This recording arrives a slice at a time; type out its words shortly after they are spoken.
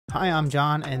Hi, I'm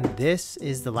John, and this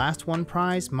is the last one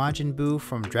prize Majin Buu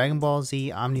from Dragon Ball Z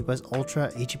Omnibus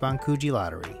Ultra Ichiban Kuji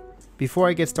Lottery. Before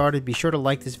I get started, be sure to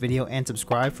like this video and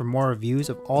subscribe for more reviews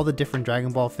of all the different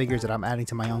Dragon Ball figures that I'm adding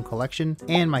to my own collection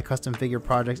and my custom figure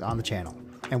projects on the channel.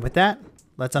 And with that,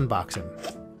 let's unbox him.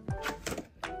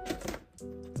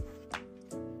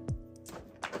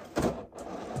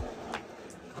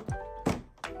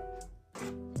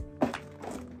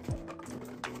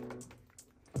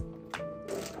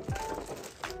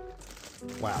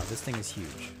 Wow, this thing is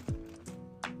huge.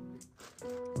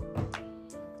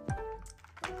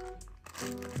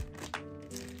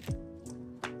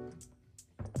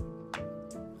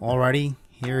 Alrighty,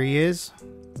 here he is.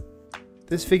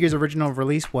 This figure's original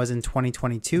release was in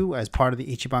 2022 as part of the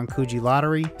Ichiban Kuji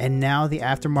lottery, and now the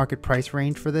aftermarket price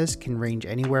range for this can range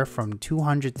anywhere from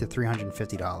 $200 to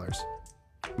 $350.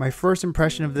 My first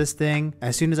impression of this thing,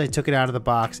 as soon as I took it out of the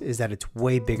box, is that it's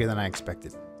way bigger than I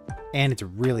expected. And it's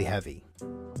really heavy.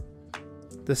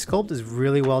 The sculpt is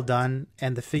really well done,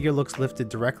 and the figure looks lifted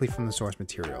directly from the source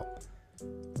material.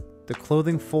 The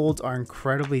clothing folds are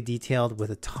incredibly detailed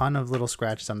with a ton of little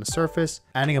scratches on the surface,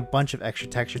 adding a bunch of extra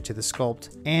texture to the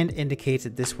sculpt, and indicates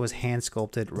that this was hand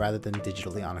sculpted rather than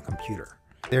digitally on a computer.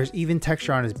 There's even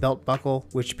texture on his belt buckle,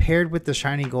 which paired with the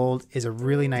shiny gold is a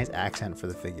really nice accent for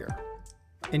the figure.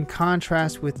 In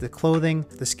contrast with the clothing,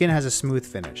 the skin has a smooth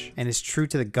finish, and is true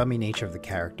to the gummy nature of the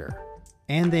character.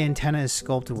 And the antenna is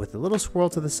sculpted with a little swirl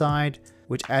to the side,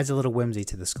 which adds a little whimsy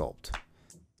to the sculpt.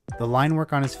 The line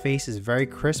work on his face is very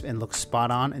crisp and looks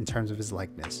spot on in terms of his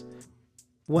likeness.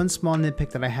 One small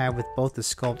nitpick that I have with both the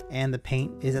sculpt and the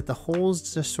paint is that the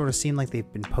holes just sort of seem like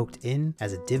they've been poked in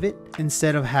as a divot,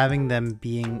 instead of having them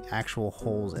being actual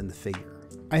holes in the figure.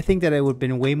 I think that it would have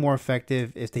been way more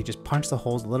effective if they just punched the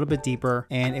holes a little bit deeper,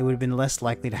 and it would have been less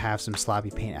likely to have some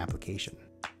sloppy paint application.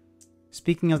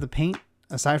 Speaking of the paint,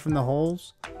 aside from the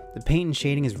holes, the paint and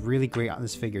shading is really great on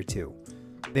this figure too.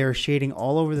 There is shading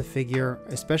all over the figure,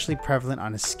 especially prevalent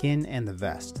on his skin and the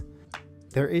vest.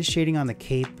 There is shading on the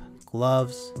cape,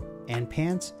 gloves, and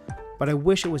pants, but I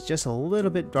wish it was just a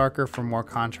little bit darker for more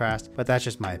contrast, but that's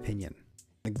just my opinion.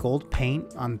 The gold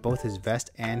paint on both his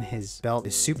vest and his belt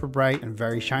is super bright and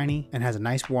very shiny, and has a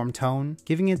nice warm tone,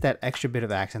 giving it that extra bit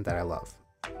of accent that I love.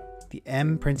 The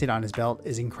M printed on his belt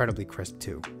is incredibly crisp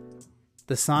too.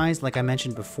 The size, like I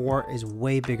mentioned before, is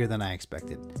way bigger than I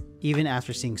expected, even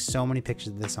after seeing so many pictures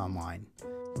of this online.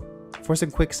 For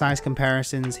some quick size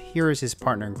comparisons, here is his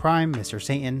partner in crime, Mr.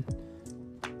 Satan.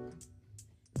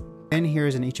 Then here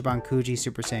is an Ichiban Kuji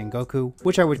Super Saiyan Goku,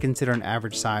 which I would consider an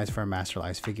average size for a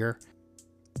Masterlized figure.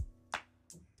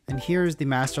 And here is the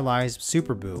Masterlized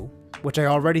Super Buu, which I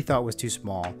already thought was too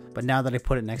small, but now that I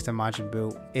put it next to Majin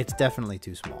Buu, it's definitely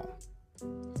too small.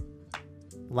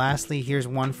 Lastly, here's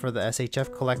one for the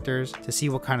SHF collectors to see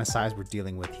what kind of size we're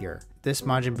dealing with here. This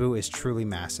Majin Buu is truly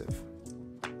massive.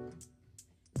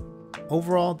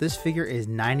 Overall, this figure is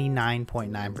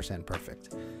 99.9%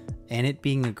 perfect, and it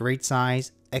being a great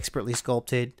size, expertly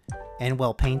sculpted, and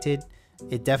well painted,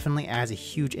 it definitely adds a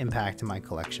huge impact to my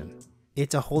collection.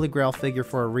 It's a holy grail figure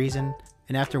for a reason,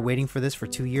 and after waiting for this for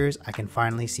 2 years, I can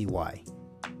finally see why.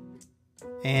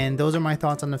 And those are my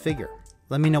thoughts on the figure.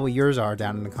 Let me know what yours are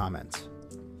down in the comments.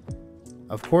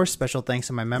 Of course, special thanks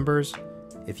to my members.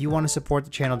 If you want to support the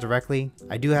channel directly,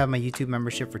 I do have my YouTube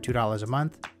membership for $2 a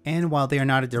month, and while they are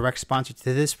not a direct sponsor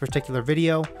to this particular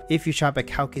video, if you shop at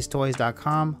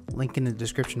KalkisToys.com, link in the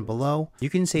description below, you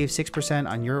can save 6%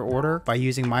 on your order by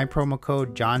using my promo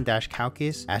code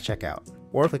John-Kalkis at checkout.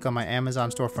 Or click on my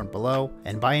Amazon storefront below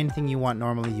and buy anything you want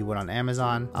normally you would on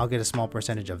Amazon. I'll get a small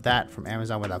percentage of that from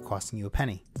Amazon without costing you a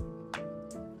penny.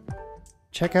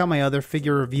 Check out my other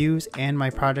figure reviews and my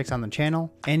projects on the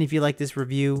channel, and if you like this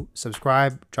review,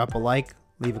 subscribe, drop a like,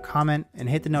 leave a comment, and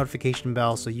hit the notification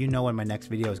bell so you know when my next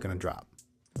video is going to drop.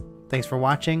 Thanks for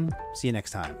watching, see you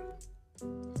next time.